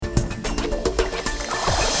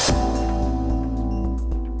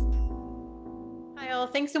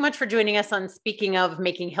Thanks so much for joining us on Speaking of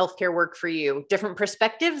Making Healthcare Work for You, Different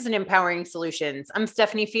Perspectives and Empowering Solutions. I'm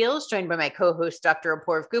Stephanie Fields, joined by my co-host, Dr.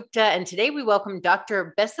 Apoorv Gupta, and today we welcome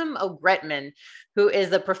Dr. Besim Ogretman, who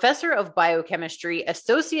is a professor of biochemistry,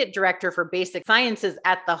 associate director for basic sciences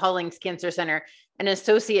at the Hollings Cancer Center, and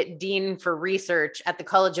associate dean for research at the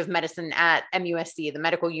College of Medicine at MUSC, the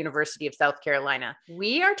Medical University of South Carolina.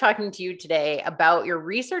 We are talking to you today about your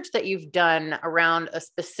research that you've done around a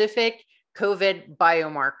specific COVID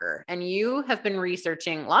biomarker. And you have been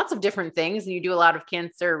researching lots of different things, and you do a lot of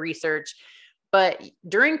cancer research. But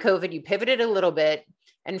during COVID, you pivoted a little bit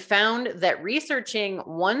and found that researching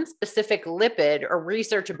one specific lipid or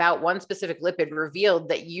research about one specific lipid revealed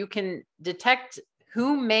that you can detect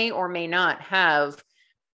who may or may not have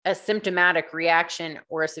a symptomatic reaction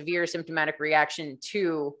or a severe symptomatic reaction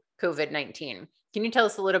to COVID-19. Can you tell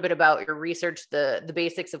us a little bit about your research, the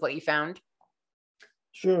basics of what you found?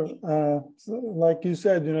 Sure. So like you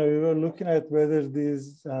said, we were looking at whether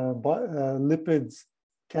these lipids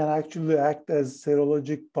can actually act as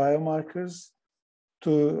serologic biomarkers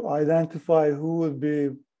to identify who would be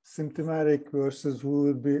symptomatic versus who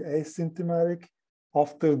would be asymptomatic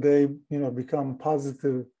after they, become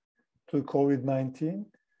positive to COVID-19.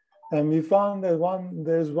 And we found that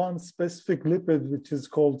there's one specific lipid, which is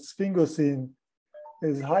called sphingosine,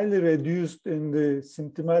 is highly reduced in the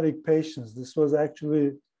symptomatic patients. This was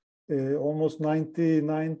actually almost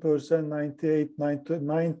 99%, 98,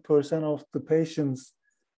 99% of the patients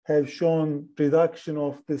have shown reduction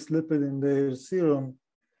of this lipid in their serum,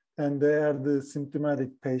 and they are the symptomatic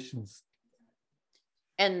patients.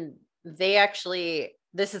 And they actually,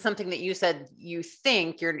 this is something that you said you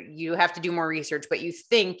think you have to do more research, but you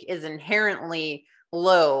think is inherently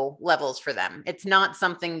low levels for them. It's not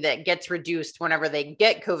something that gets reduced whenever they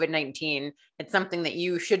get COVID-19. It's something that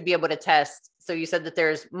you should be able to test. So you said that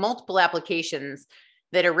there's multiple applications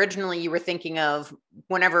that originally you were thinking of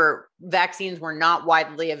whenever vaccines were not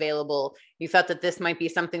widely available. You thought that this might be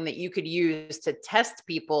something that you could use to test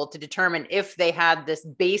people to determine if they had this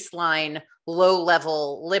baseline low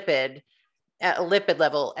level lipid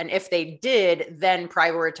level. And if they did, then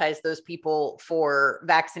prioritize those people for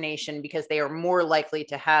vaccination because they are more likely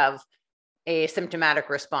to have a symptomatic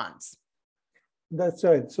response. That's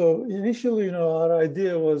right. So initially, our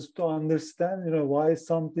idea was to understand, why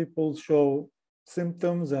some people show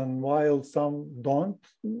symptoms and while some don't,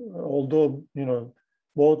 although,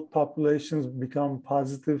 both populations become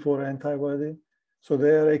positive for antibody. So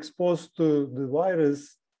they are exposed to the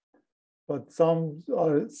virus, but some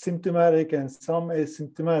are symptomatic and some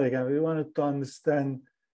asymptomatic. And we wanted to understand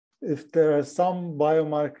if there are some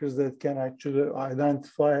biomarkers that can actually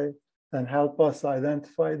identify and help us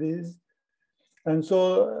identify these. And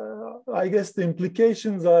so I guess the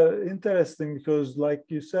implications are interesting because, like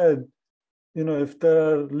you said, if there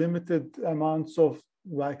are limited amounts of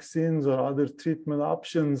vaccines or other treatment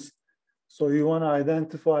options, so you want to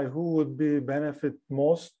identify who would be benefit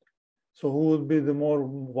most. So who would be the more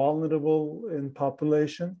vulnerable in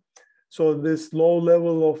population? So this low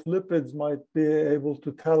level of lipids might be able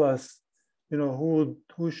to tell us,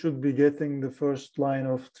 who should be getting the first line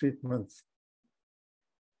of treatments.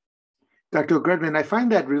 Dr. Ogretman, I find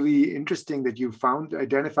that really interesting that you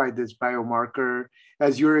identified this biomarker.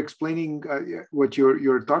 As you're explaining what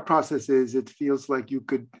your thought process is, it feels like you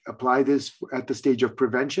could apply this at the stage of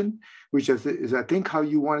prevention, which is I think how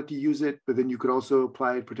you wanted to use it, but then you could also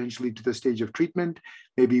apply it potentially to the stage of treatment.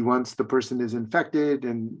 Maybe once the person is infected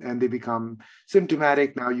and they become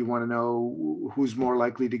symptomatic, now you want to know who's more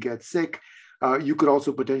likely to get sick. You could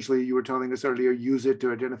also potentially, you were telling us earlier, use it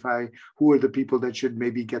to identify who are the people that should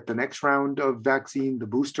maybe get the next round of vaccine, the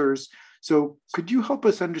boosters. So could you help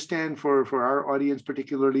us understand for our audience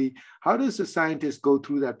particularly, how does a scientist go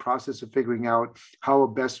through that process of figuring out how a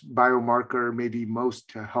best biomarker may be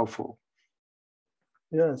most helpful?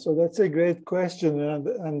 Yeah, so that's a great question.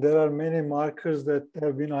 And there are many markers that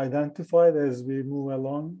have been identified as we move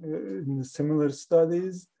along in similar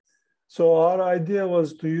studies. So our idea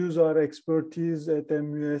was to use our expertise at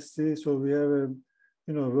MUSC. So we have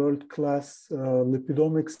a world-class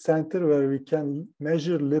lipidomics center where we can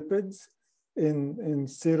measure lipids in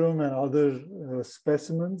serum and other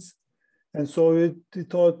specimens. And so we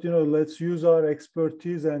thought, let's use our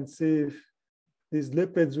expertise and see if these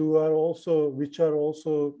lipids which are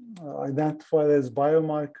also identified as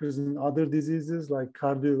biomarkers in other diseases like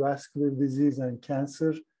cardiovascular disease and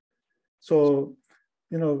cancer. So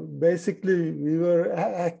basically, we were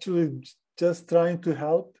actually just trying to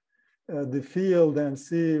help the field and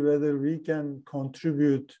see whether we can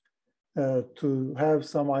contribute to have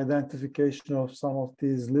some identification of some of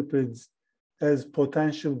these lipids as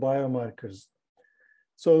potential biomarkers.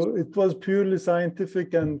 So it was purely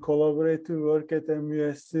scientific and collaborative work at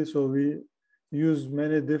MUSC. So we used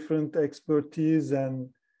many different expertise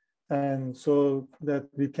and so that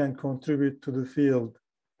we can contribute to the field.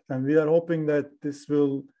 And we are hoping that this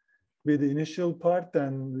will be the initial part,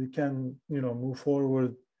 and we can, move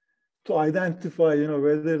forward to identify,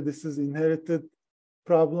 whether this is inherited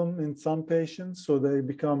problem in some patients, so they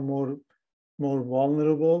become more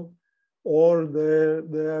vulnerable, or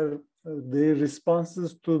their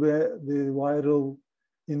responses to the viral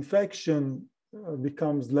infection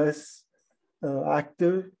becomes less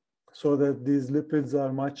active, so that these lipids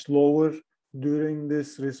are much lower during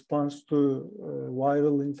this response to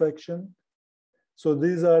viral infection. So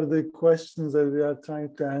these are the questions that we are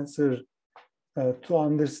trying to answer to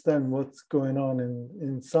understand what's going on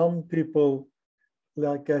in some people,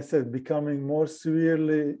 like I said, becoming more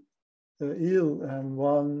severely ill, and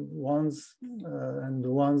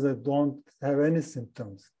the ones that don't have any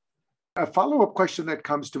symptoms. A follow-up question that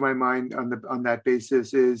comes to my mind on that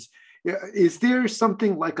basis is there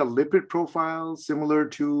something like a lipid profile similar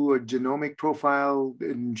to a genomic profile?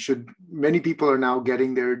 And many people are now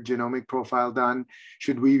getting their genomic profile done.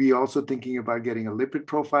 Should we be also thinking about getting a lipid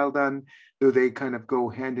profile done? Do they kind of go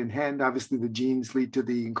hand in hand? Obviously, the genes lead to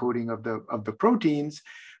the encoding of the proteins,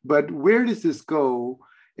 but where does this go?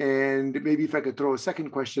 And maybe if I could throw a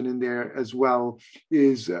second question in there as well,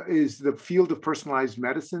 is the field of personalized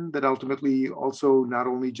medicine that ultimately also not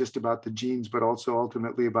only just about the genes, but also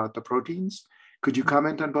ultimately about the proteins? Could you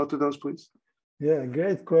comment on both of those, please? Yeah,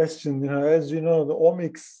 great question. As you know, the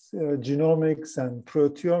omics, genomics, and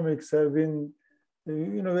proteomics have been,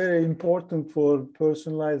 very important for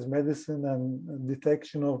personalized medicine and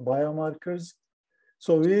detection of biomarkers.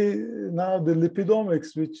 So now the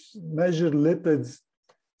lipidomics, which measure lipids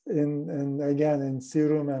in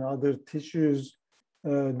serum and other tissues,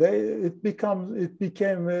 it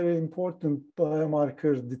became very important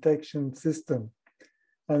biomarker detection system.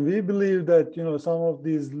 And we believe that, some of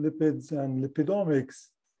these lipids and lipidomics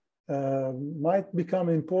might become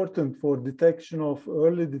important for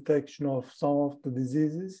early detection of some of the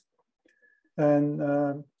diseases. And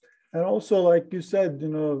also, like you said,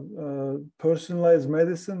 personalized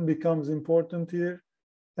medicine becomes important here.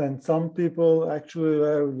 And some people actually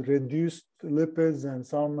have reduced lipids and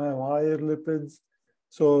some have higher lipids.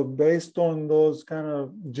 So based on those kind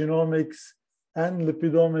of genomics and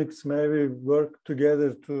lipidomics, maybe work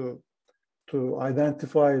together to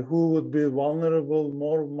identify who would be vulnerable,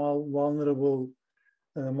 more vulnerable,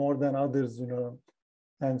 more than others,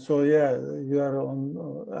 And so, yeah, you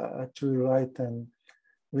are actually right. And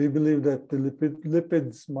we believe that the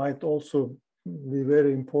lipids might also be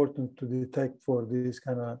very important to detect for these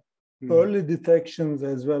kind of early detections,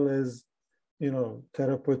 as well as,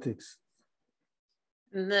 therapeutics.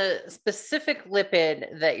 The specific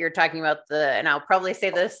lipid that you're talking about, and I'll probably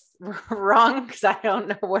say this wrong because I don't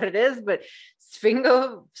know what it is, but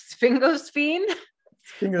sphingosine.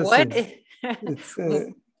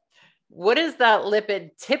 What is that lipid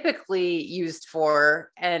typically used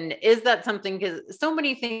for? And is that something, because so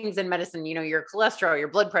many things in medicine, your cholesterol, your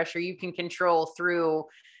blood pressure, you can control through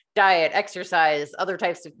diet, exercise, other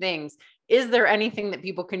types of things. Is there anything that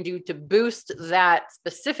people can do to boost that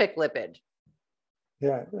specific lipid?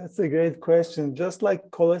 Yeah, that's a great question. Just like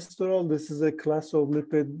cholesterol, this is a class of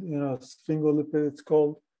lipid, sphingolipid it's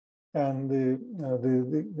called. And the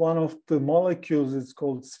one of the molecules is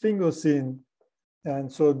called sphingosine.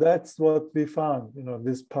 And so that's what we found,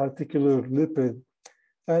 this particular lipid.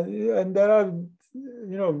 And there are,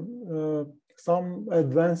 some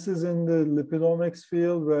advances in the lipidomics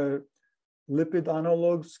field where lipid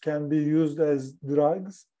analogs can be used as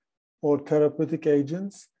drugs or therapeutic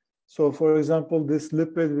agents. So for example, this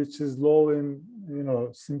lipid, which is low in,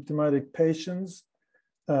 symptomatic patients,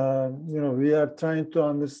 we are trying to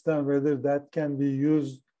understand whether that can be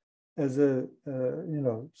used as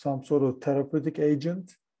some sort of therapeutic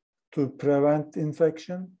agent to prevent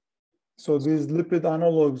infection. So these lipid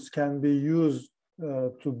analogs can be used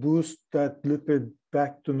to boost that lipid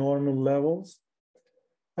back to normal levels.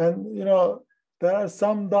 And, there are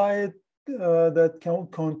some diet that can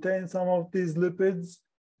contain some of these lipids.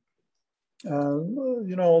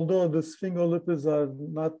 Although the sphingolipids are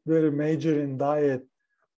not very major in diet,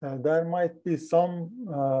 there might be some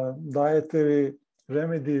dietary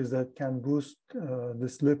remedies that can boost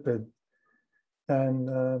this lipid. And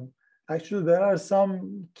actually, there are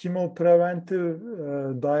some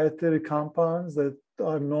chemopreventive dietary compounds that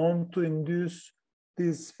are known to induce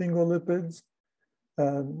these sphingolipids.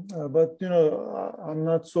 But, I'm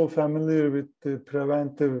not so familiar with the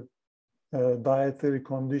preventive dietary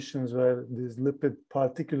conditions where this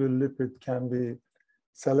particular lipid can be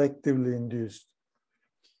selectively induced.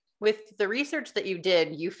 With the research that you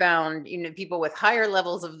did, you found, people with higher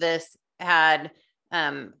levels of this had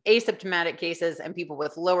asymptomatic cases, and people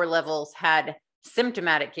with lower levels had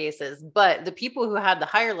symptomatic cases. But the people who had the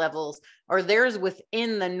higher levels, are theirs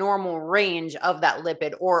within the normal range of that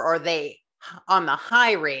lipid, or are they on the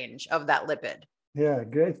high range of that lipid? Yeah,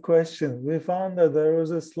 great question. We found that there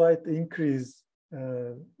was a slight increase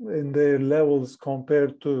in their levels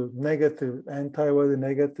compared to negative, antibody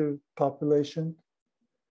negative population.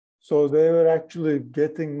 So they were actually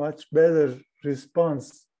getting much better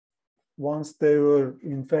response once they were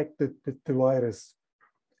infected with the virus.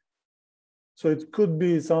 So it could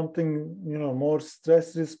be something, more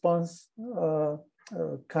stress response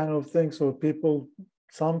kind of thing. So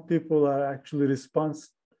some people are actually respond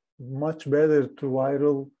much better to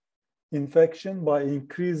viral infection by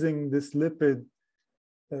increasing this lipid,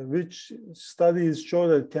 which studies show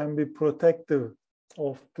that can be protective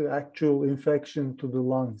of the actual infection to the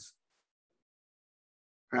lungs.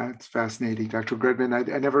 That's fascinating, Dr. Gredman.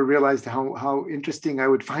 I never realized how interesting I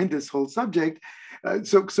would find this whole subject.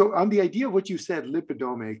 So on the idea of what you said,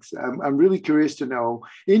 lipidomics, I'm really curious to know,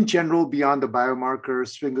 in general, beyond the biomarker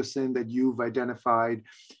sphingosine that you've identified,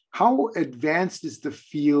 how advanced is the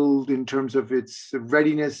field in terms of its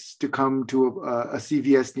readiness to come to a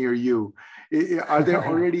CVS near you? Are there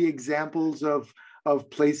already examples of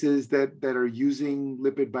places that are using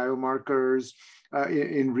lipid biomarkers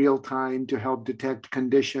in real time to help detect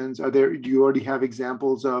conditions? Do you already have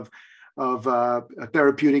examples of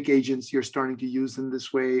therapeutic agents you're starting to use in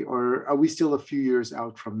this way, or are we still a few years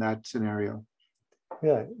out from that scenario?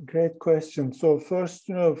 Yeah, great question. So first,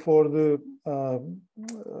 for the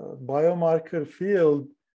biomarker field,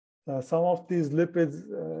 some of these lipids,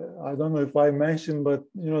 I don't know if I mentioned, but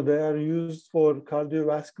they are used for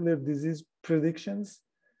cardiovascular disease predictions.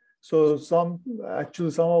 So some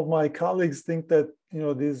of my colleagues think that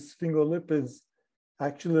these sphingolipids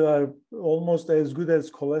actually are almost as good as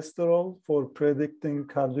cholesterol for predicting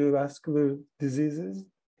cardiovascular diseases.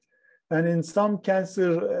 And in some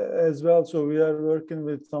cancer as well, so we are working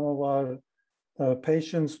with some of our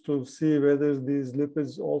patients to see whether these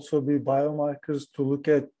lipids also be biomarkers to look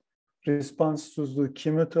at response to the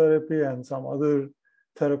chemotherapy and some other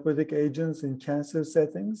therapeutic agents in cancer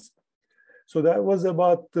settings. So that was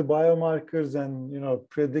about the biomarkers and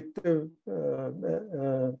predictive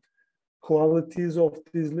qualities of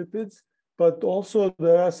these lipids. But also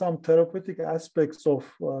there are some therapeutic aspects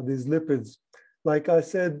of these lipids. Like I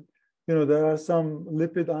said, there are some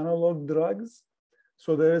lipid analog drugs.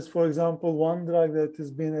 So there is, for example, one drug that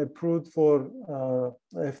has been approved for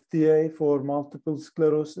FDA for multiple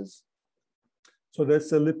sclerosis. So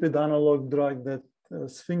that's a lipid analog drug, that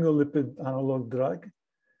sphingolipid analog drug.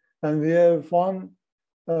 And we have one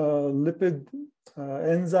lipid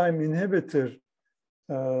enzyme inhibitor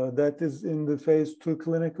that is in the phase 2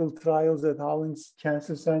 clinical trials at Hollings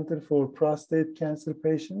Cancer Center for prostate cancer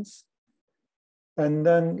patients. And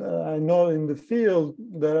then I know in the field,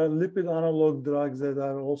 there are lipid analog drugs that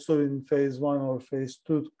are also in phase 1 or phase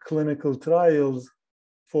 2 clinical trials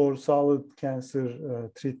for solid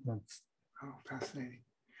cancer treatments. Oh, fascinating.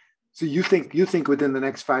 So you think within the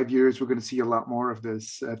next 5 years, we're going to see a lot more of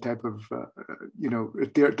this type of,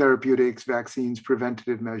 therapeutics, vaccines,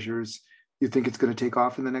 preventative measures. You think it's going to take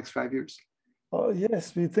off in the next 5 years?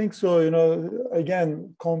 Yes, we think so.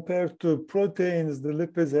 Again, compared to proteins, the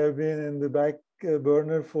lipids have been in the back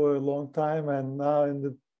burner for a long time. And now in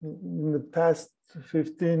the past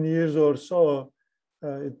 15 years or so,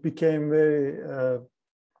 it became very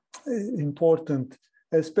important,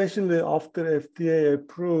 especially after FDA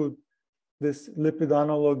approved this lipid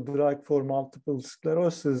analog drug for multiple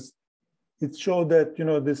sclerosis. It showed that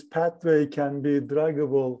this pathway can be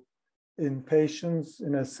druggable in patients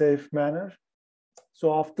in a safe manner.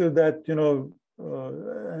 So after that,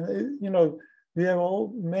 we have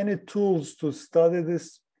many tools to study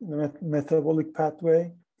this metabolic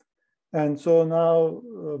pathway, and so now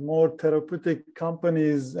more therapeutic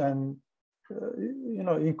companies and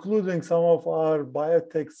including some of our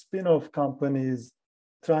biotech spin-off companies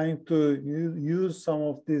trying to use some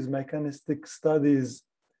of these mechanistic studies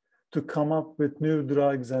to come up with new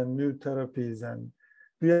drugs and new therapies. And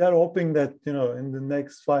we are hoping that, in the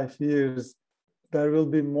next 5 years, there will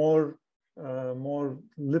be more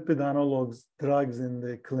lipid analogs drugs in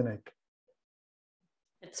the clinic.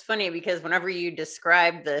 It's funny because whenever you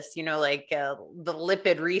describe this, like the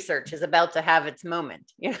lipid research is about to have its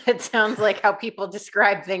moment. It sounds like how people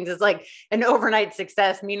describe things as like an overnight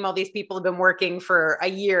success. Meanwhile, these people have been working for a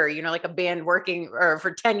year, like a band working or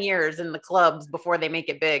for 10 years in the clubs before they make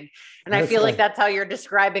it big. And I feel like that's how you're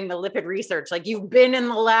describing the lipid research. Like you've been in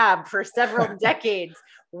the lab for several decades,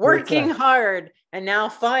 working hard, and now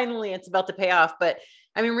finally it's about to pay off. But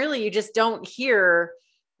I mean, really, you just don't hear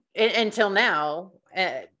until now.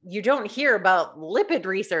 You don't hear about lipid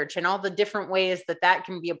research and all the different ways that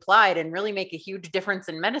can be applied and really make a huge difference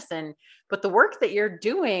in medicine. But the work that you're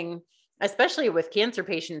doing, especially with cancer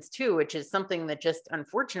patients too, which is something that just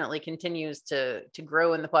unfortunately continues to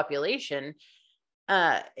grow in the population,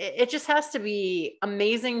 it just has to be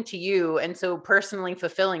amazing to you and so personally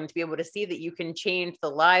fulfilling to be able to see that you can change the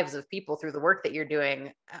lives of people through the work that you're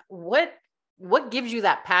doing. What gives you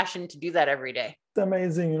that passion to do that every day? It's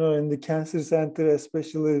amazing, in the cancer center,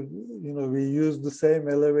 especially, we use the same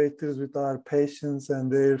elevators with our patients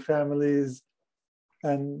and their families.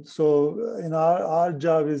 And so our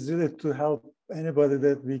job is really to help anybody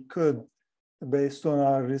that we could based on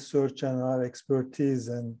our research and our expertise.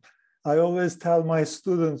 And I always tell my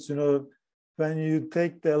students, when you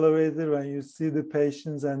take the elevator, when you see the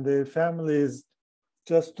patients and their families,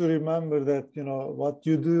 just to remember that, what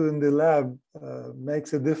you do in the lab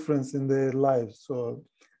makes a difference in their lives. So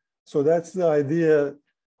that's the idea,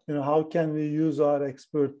 how can we use our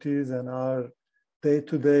expertise and our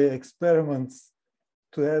day-to-day experiments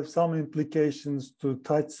to have some implications to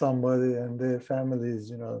touch somebody and their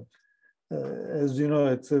families, as you know,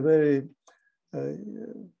 it's a very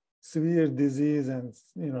severe disease and,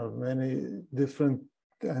 many different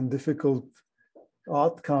and difficult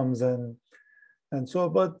outcomes. And so,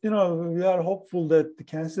 but, we are hopeful that the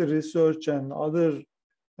cancer research and other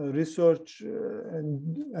research,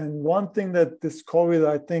 and one thing that this COVID,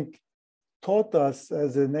 I think, taught us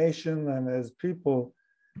as a nation and as people,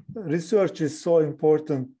 research is so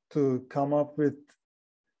important to come up with,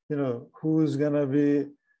 who's going to be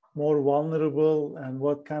more vulnerable and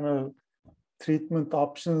what kind of treatment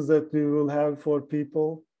options that we will have for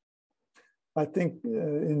people. I think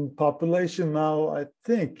in population now, I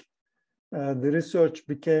think the research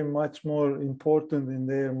became much more important in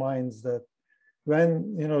their minds that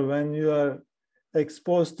when you are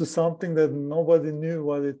exposed to something that nobody knew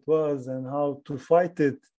what it was and how to fight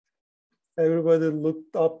it, everybody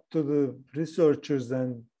looked up to the researchers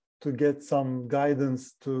and to get some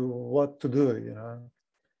guidance to what to do,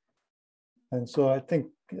 And so I think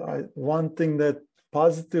one thing that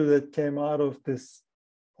positive that came out of this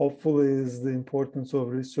hopefully is the importance of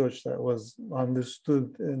research that was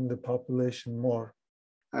understood in the population more.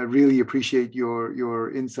 I really appreciate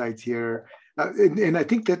your insights here. And I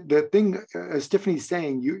think that the thing, as Stephanie's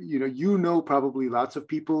saying, you know probably lots of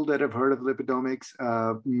people that have heard of lipidomics.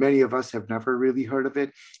 Many of us have never really heard of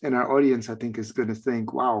it. And our audience, I think, is going to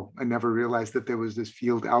think, wow, I never realized that there was this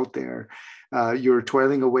field out there. You're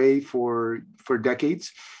toiling away for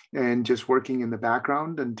decades and just working in the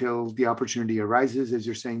background until the opportunity arises. As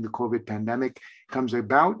you're saying, the COVID pandemic comes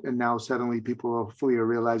about, and now suddenly people hopefully are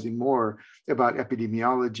realizing more about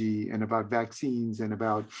epidemiology and about vaccines and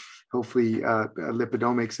about hopefully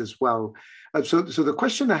lipidomics as well. So the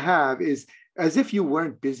question I have is, as if you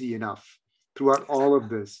weren't busy enough throughout all of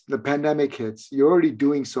this, the pandemic hits, you're already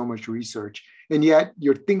doing so much research, and yet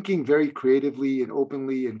you're thinking very creatively and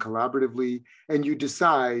openly and collaboratively, and you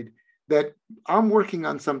decide that I'm working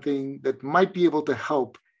on something that might be able to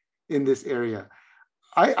help in this area.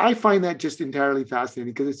 I find that just entirely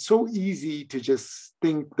fascinating because it's so easy to just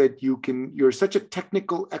think that you're such a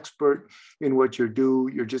technical expert in what you do.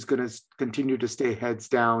 You're just going to continue to stay heads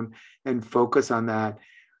down and focus on that.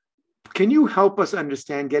 Can you help us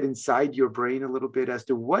understand, get inside your brain a little bit as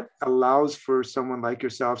to what allows for someone like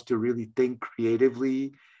yourselves to really think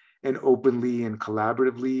creatively and openly and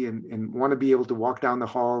collaboratively and want to be able to walk down the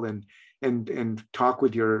hall and talk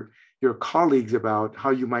with your colleagues about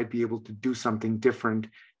how you might be able to do something different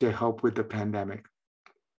to help with the pandemic?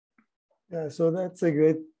 Yeah, so that's a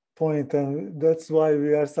great point. And that's why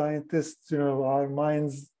we are scientists, our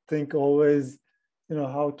minds think always,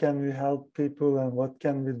 how can we help people and what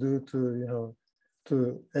can we do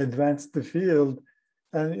to advance the field?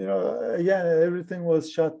 And, again, everything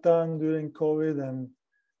was shut down during COVID and,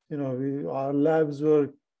 our labs were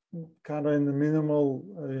kind of in the minimal,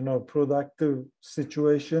 productive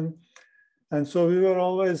situation. And so we were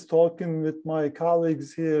always talking with my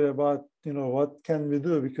colleagues here about, what can we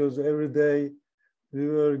do? Because every day we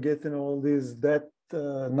were getting all these death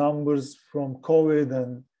numbers from COVID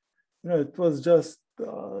and, it was just,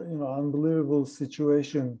 unbelievable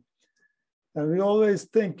situation. And we always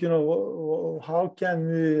think, how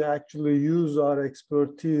can we actually use our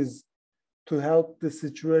expertise to help the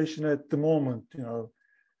situation at the moment?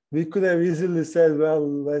 We could have easily said, well,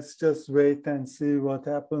 let's just wait and see what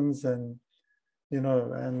happens and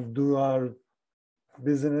do our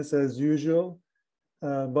business as usual.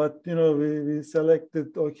 But we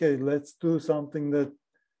selected, okay, let's do something that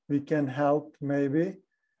we can help maybe.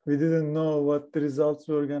 We didn't know what the results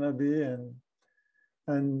were going to be, and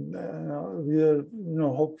we are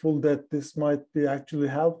hopeful that this might be actually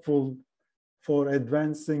helpful for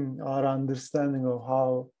advancing our understanding of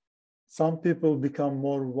how some people become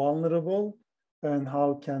more vulnerable and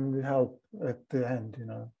how can we help at the end.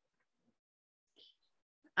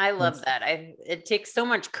 I love that. It takes so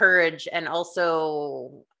much courage, and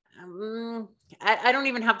also I don't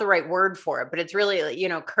even have the right word for it, but it's really,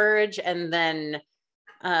 courage, and then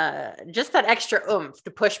just that extra oomph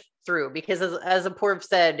to push through, because as Apoorv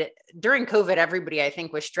said, during COVID, everybody, I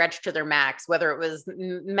think, was stretched to their max, whether it was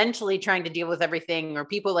mentally trying to deal with everything, or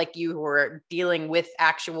people like you who are dealing with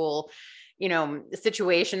actual,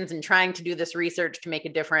 situations and trying to do this research to make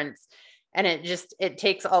a difference. And it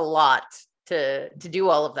takes a lot to do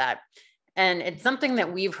all of that. And it's something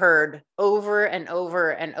that we've heard over and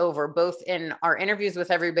over and over, both in our interviews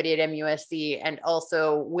with everybody at MUSC and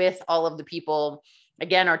also with all of the people.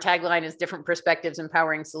 Again, our tagline is different perspectives,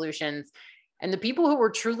 empowering solutions. And the people who were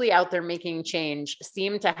truly out there making change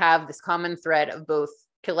seem to have this common thread of both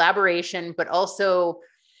collaboration, but also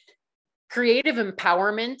creative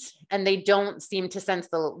empowerment. And they don't seem to sense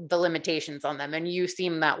the limitations on them. And you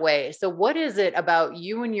seem that way. So what is it about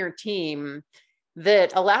you and your team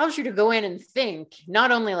that allows you to go in and think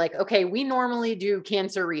not only like, okay, we normally do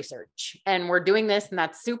cancer research and we're doing this and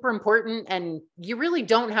that's super important, and you really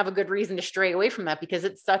don't have a good reason to stray away from that because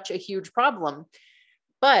it's such a huge problem,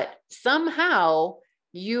 but somehow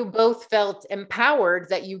you both felt empowered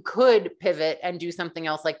that you could pivot and do something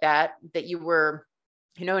else like that you were,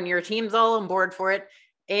 and your team's all on board for it,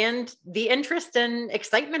 and the interest and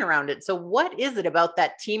excitement around it. So what is it about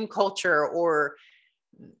that team culture or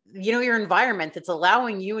your environment that's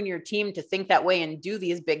allowing you and your team to think that way and do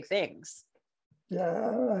these big things?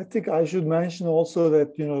 Yeah, I think I should mention also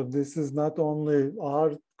that, this is not only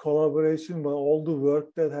our collaboration, but all the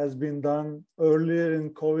work that has been done earlier in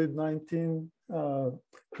COVID-19,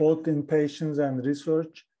 both in patients and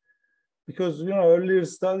research. Because, earlier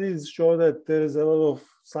studies show that there is a lot of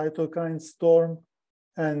cytokine storm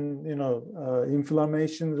and,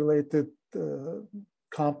 inflammation-related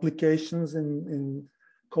complications in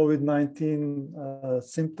COVID-19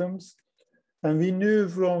 symptoms. And we knew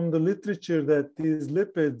from the literature that these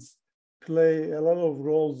lipids play a lot of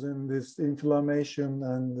roles in this inflammation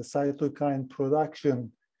and the cytokine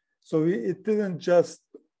production. So it didn't just,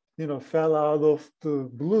 fell out of the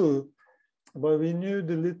blue, but we knew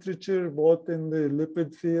the literature both in the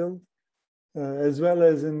lipid field as well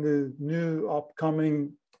as in the new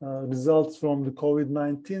upcoming results from the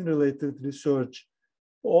COVID-19 related research,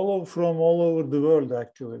 from all over the world,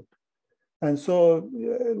 actually. And so,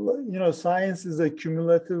 science is a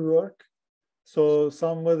cumulative work. So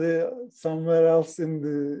somebody somewhere else in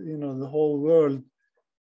the whole world,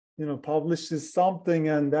 publishes something,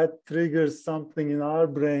 and that triggers something in our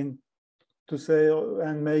brain to say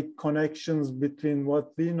and make connections between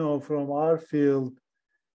what we know from our field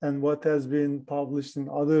and what has been published in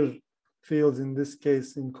other fields, in this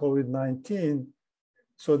case in COVID-19.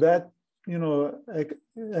 So that,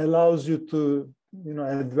 allows you to,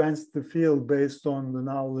 advance the field based on the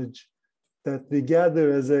knowledge that we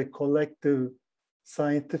gather as a collective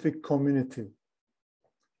scientific community.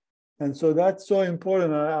 And so that's so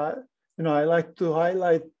important. I like to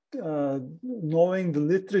highlight knowing the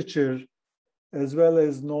literature as well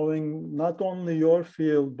as knowing not only your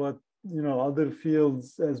field, but, other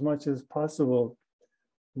fields as much as possible,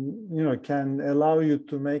 can allow you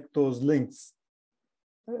to make those links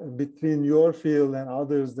between your field and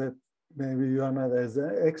others that maybe you are not as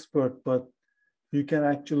an expert, but you can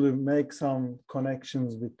actually make some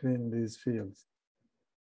connections between these fields.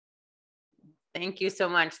 Thank you so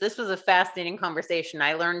much. This was a fascinating conversation.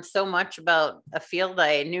 I learned so much about a field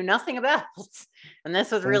I knew nothing about. And this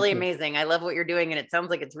was really amazing. I love what you're doing. And it sounds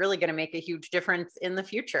like it's really going to make a huge difference in the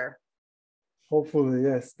future. Hopefully,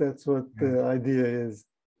 yes. That's what the idea is.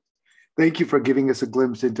 Thank you for giving us a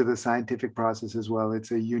glimpse into the scientific process as well.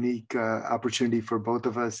 It's a unique opportunity for both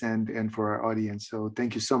of us and for our audience. So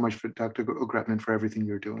thank you so much, for Dr. Ogretman, for everything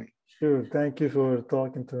you're doing. Sure. Thank you for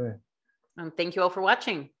talking to me. Thank you all for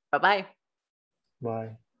watching. Bye-bye.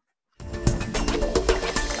 Bye.